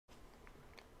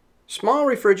Small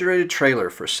refrigerated trailer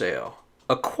for sale.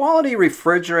 A quality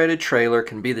refrigerated trailer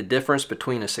can be the difference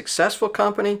between a successful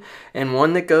company and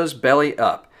one that goes belly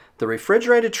up. The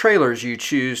refrigerated trailers you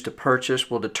choose to purchase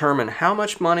will determine how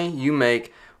much money you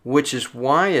make, which is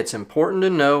why it's important to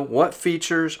know what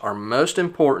features are most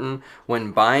important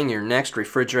when buying your next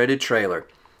refrigerated trailer.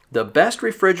 The best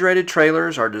refrigerated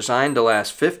trailers are designed to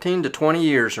last 15 to 20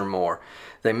 years or more.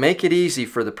 They make it easy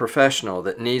for the professional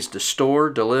that needs to store,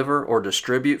 deliver, or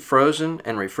distribute frozen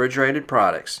and refrigerated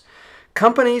products.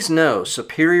 Companies know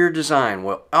superior design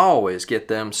will always get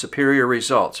them superior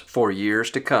results for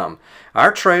years to come.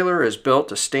 Our trailer is built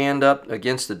to stand up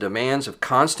against the demands of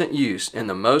constant use in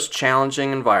the most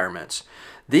challenging environments.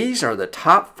 These are the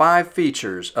top 5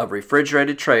 features of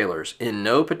refrigerated trailers in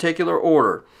no particular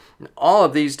order. All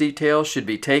of these details should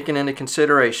be taken into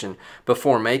consideration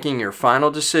before making your final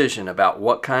decision about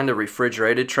what kind of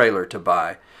refrigerated trailer to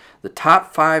buy. The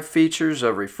top 5 features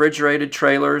of refrigerated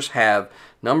trailers have: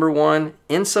 number 1,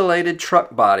 insulated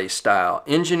truck body style,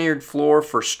 engineered floor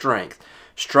for strength.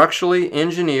 Structurally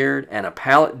engineered and a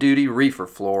pallet duty reefer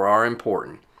floor are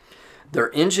important.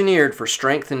 They're engineered for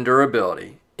strength and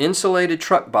durability. Insulated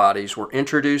truck bodies were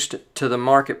introduced to the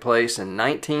marketplace in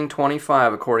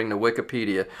 1925, according to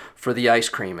Wikipedia, for the ice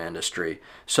cream industry.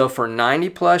 So for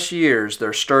 90+ years,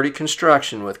 their sturdy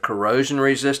construction with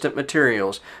corrosion-resistant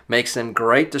materials makes them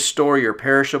great to store your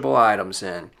perishable items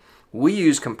in. We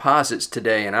use composites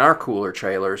today in our cooler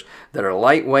trailers that are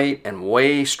lightweight and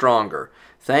way stronger.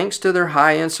 Thanks to their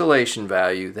high insulation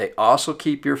value, they also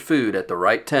keep your food at the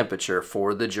right temperature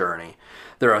for the journey.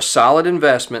 They're a solid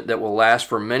investment that will last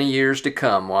for many years to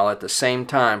come, while at the same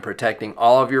time protecting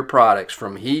all of your products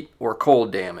from heat or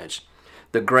cold damage.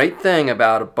 The great thing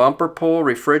about a bumper pull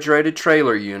refrigerated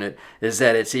trailer unit is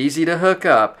that it's easy to hook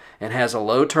up and has a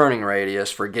low turning radius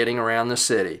for getting around the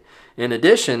city. In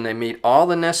addition, they meet all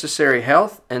the necessary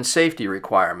health and safety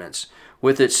requirements.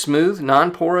 With its smooth,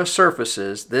 non-porous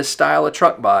surfaces, this style of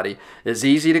truck body is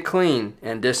easy to clean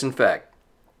and disinfect.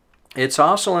 It's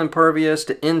also impervious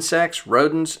to insects,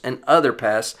 rodents, and other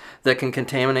pests that can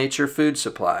contaminate your food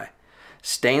supply.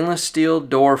 Stainless steel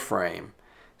door frame.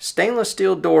 Stainless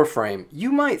steel door frame.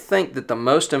 You might think that the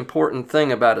most important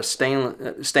thing about a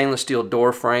stainless steel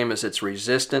door frame is its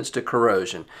resistance to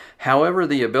corrosion. However,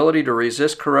 the ability to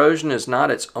resist corrosion is not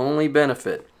its only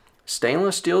benefit.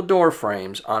 Stainless steel door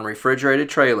frames on refrigerated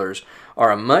trailers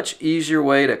are a much easier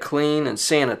way to clean and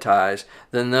sanitize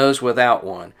than those without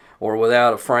one, or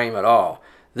without a frame at all.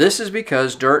 This is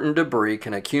because dirt and debris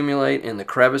can accumulate in the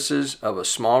crevices of a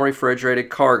small refrigerated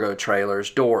cargo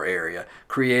trailer's door area,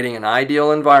 creating an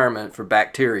ideal environment for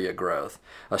bacteria growth.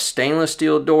 A stainless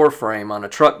steel door frame on a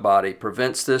truck body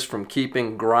prevents this from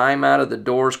keeping grime out of the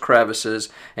door's crevices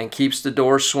and keeps the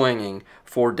door swinging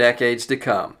for decades to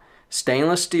come.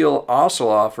 Stainless steel also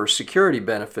offers security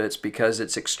benefits because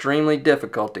it's extremely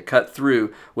difficult to cut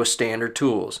through with standard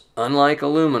tools, unlike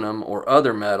aluminum or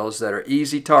other metals that are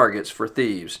easy targets for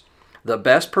thieves. The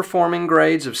best performing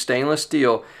grades of stainless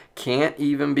steel can't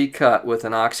even be cut with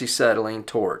an oxyacetylene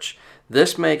torch.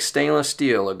 This makes stainless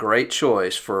steel a great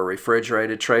choice for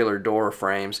refrigerated trailer door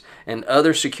frames and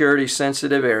other security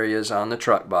sensitive areas on the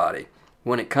truck body.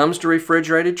 When it comes to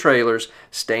refrigerated trailers,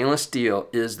 stainless steel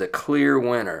is the clear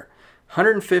winner.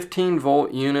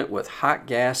 115-volt unit with hot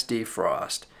gas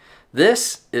defrost.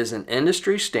 This is an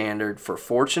industry standard for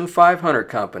Fortune 500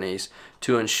 companies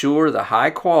to ensure the high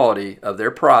quality of their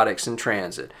products in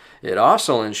transit. It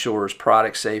also ensures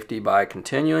product safety by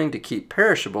continuing to keep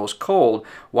perishables cold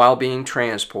while being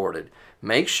transported.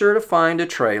 Make sure to find a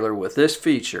trailer with this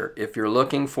feature if you're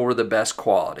looking for the best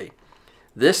quality.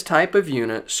 This type of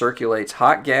unit circulates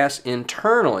hot gas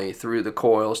internally through the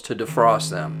coils to defrost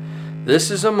them.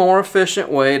 This is a more efficient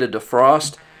way to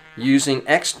defrost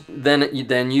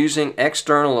than using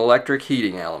external electric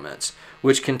heating elements,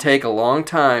 which can take a long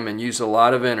time and use a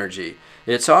lot of energy.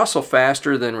 It's also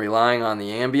faster than relying on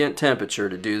the ambient temperature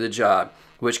to do the job,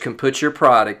 which can put your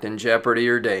product in jeopardy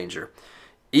or danger.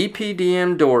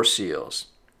 EPDM door seals.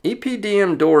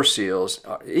 EPDM door seals.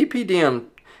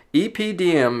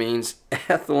 EPDM means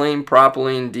ethylene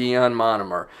propylene diene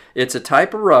monomer. It's a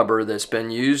type of rubber that's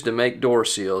been used to make door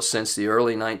seals since the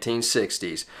early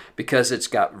 1960s because it's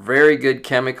got very good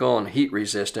chemical and heat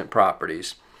resistant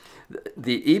properties.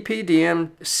 The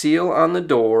EPDM seal on the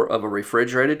door of a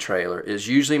refrigerated trailer is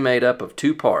usually made up of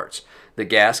 2 parts, the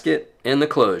gasket and the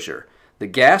closure. The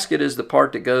gasket is the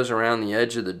part that goes around the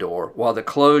edge of the door, while the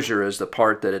closure is the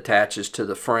part that attaches to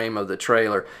the frame of the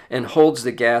trailer and holds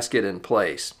the gasket in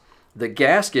place. The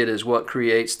gasket is what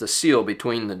creates the seal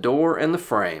between the door and the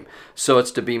frame, so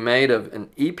it's to be made of an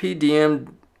EPDM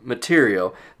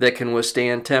material that can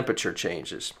withstand temperature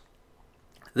changes.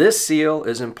 This seal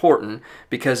is important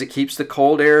because it keeps the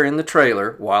cold air in the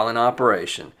trailer while in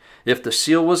operation. If the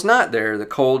seal was not there, the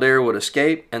cold air would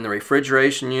escape and the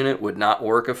refrigeration unit would not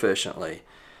work efficiently.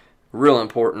 Real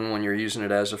important when you're using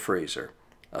it as a freezer.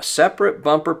 A separate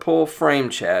bumper pull frame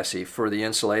chassis for the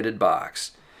insulated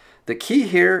box. The key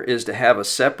here is to have a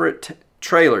separate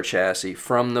trailer chassis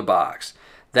from the box.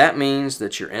 That means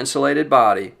that your insulated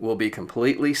body will be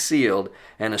completely sealed,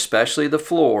 and especially the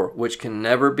floor, which can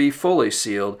never be fully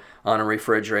sealed on a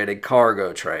refrigerated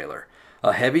cargo trailer.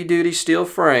 A heavy-duty steel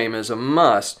frame is a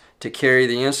must to carry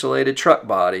the insulated truck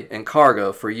body and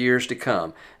cargo for years to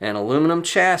come. An aluminum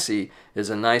chassis is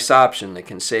a nice option that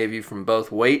can save you from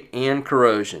both weight and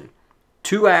corrosion.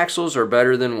 2 axles are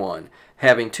better than 1.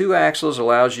 Having 2 axles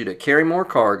allows you to carry more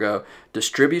cargo,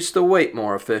 distributes the weight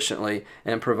more efficiently,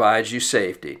 and provides you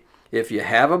safety. If you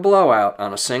have a blowout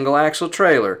on a single axle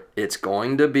trailer, it's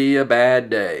going to be a bad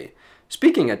day.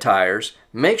 Speaking of tires,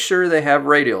 make sure they have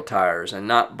radial tires and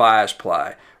not bias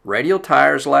ply. Radial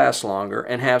tires last longer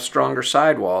and have stronger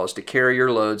sidewalls to carry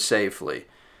your load safely.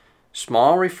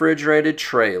 Small refrigerated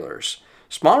trailers.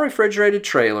 Small refrigerated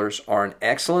trailers are an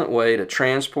excellent way to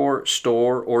transport,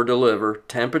 store, or deliver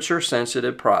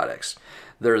temperature-sensitive products.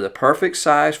 They're the perfect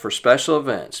size for special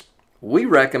events. We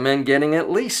recommend getting at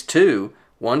least 2,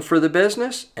 one for the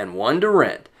business and one to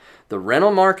rent. The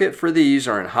rental market for these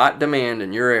are in hot demand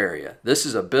in your area. This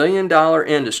is a billion-dollar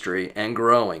industry and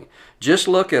growing. Just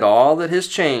look at all that has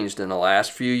changed in the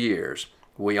last few years.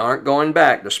 We aren't going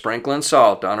back to sprinkling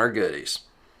salt on our goodies.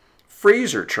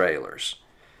 Freezer trailers.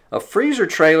 A freezer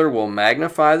trailer will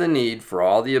magnify the need for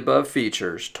all the above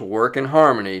features to work in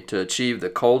harmony to achieve the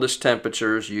coldest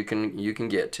temperatures you can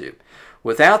get to.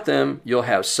 Without them, you'll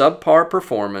have subpar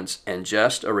performance and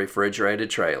just a refrigerated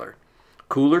trailer.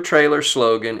 CoolerTrailers'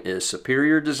 slogan is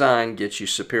superior design gets you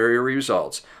superior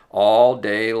results all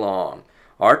day long.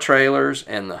 Our trailers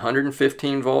and the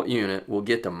 115-volt unit will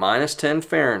get to -10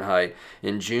 Fahrenheit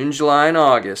in June, July, and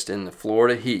August in the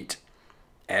Florida heat.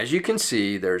 As you can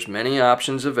see, there's many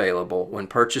options available when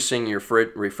purchasing your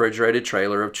refrigerated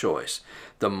trailer of choice.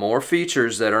 The more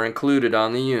features that are included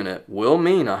on the unit will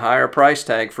mean a higher price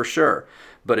tag for sure.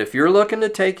 But if you're looking to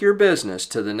take your business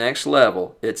to the next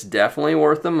level, it's definitely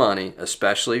worth the money,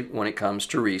 especially when it comes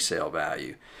to resale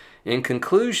value. In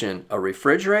conclusion, a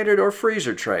refrigerated or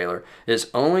freezer trailer is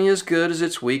only as good as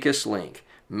its weakest link.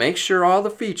 Make sure all the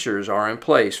features are in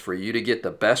place for you to get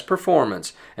the best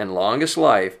performance and longest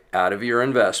life out of your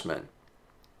investment.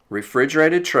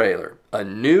 Refrigerated trailer. A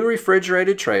new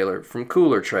refrigerated trailer from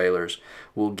CoolerTrailers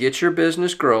will get your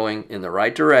business growing in the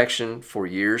right direction for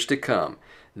years to come.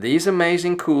 These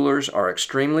amazing coolers are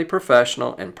extremely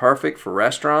professional and perfect for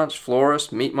restaurants,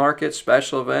 florists, meat markets,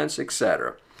 special events,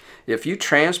 etc. If you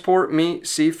transport meat,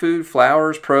 seafood,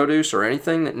 flowers, produce, or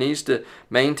anything that needs to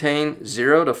maintain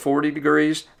 0 to 40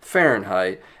 degrees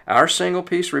Fahrenheit, our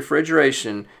single-piece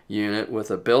refrigeration unit with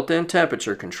a built-in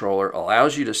temperature controller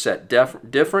allows you to set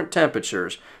different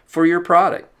temperatures for your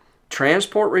product.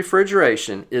 Transport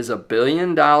refrigeration is a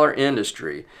billion-dollar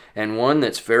industry and one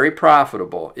that's very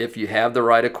profitable if you have the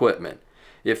right equipment.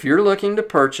 If you're looking to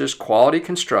purchase quality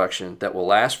construction that will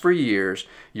last for years,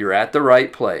 you're at the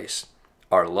right place.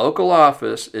 Our local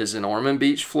office is in Ormond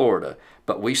Beach, Florida,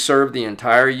 but we serve the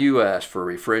entire U.S. for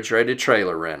refrigerated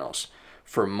trailer rentals.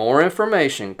 For more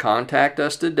information, contact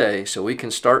us today so we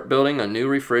can start building a new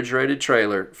refrigerated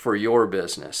trailer for your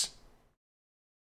business.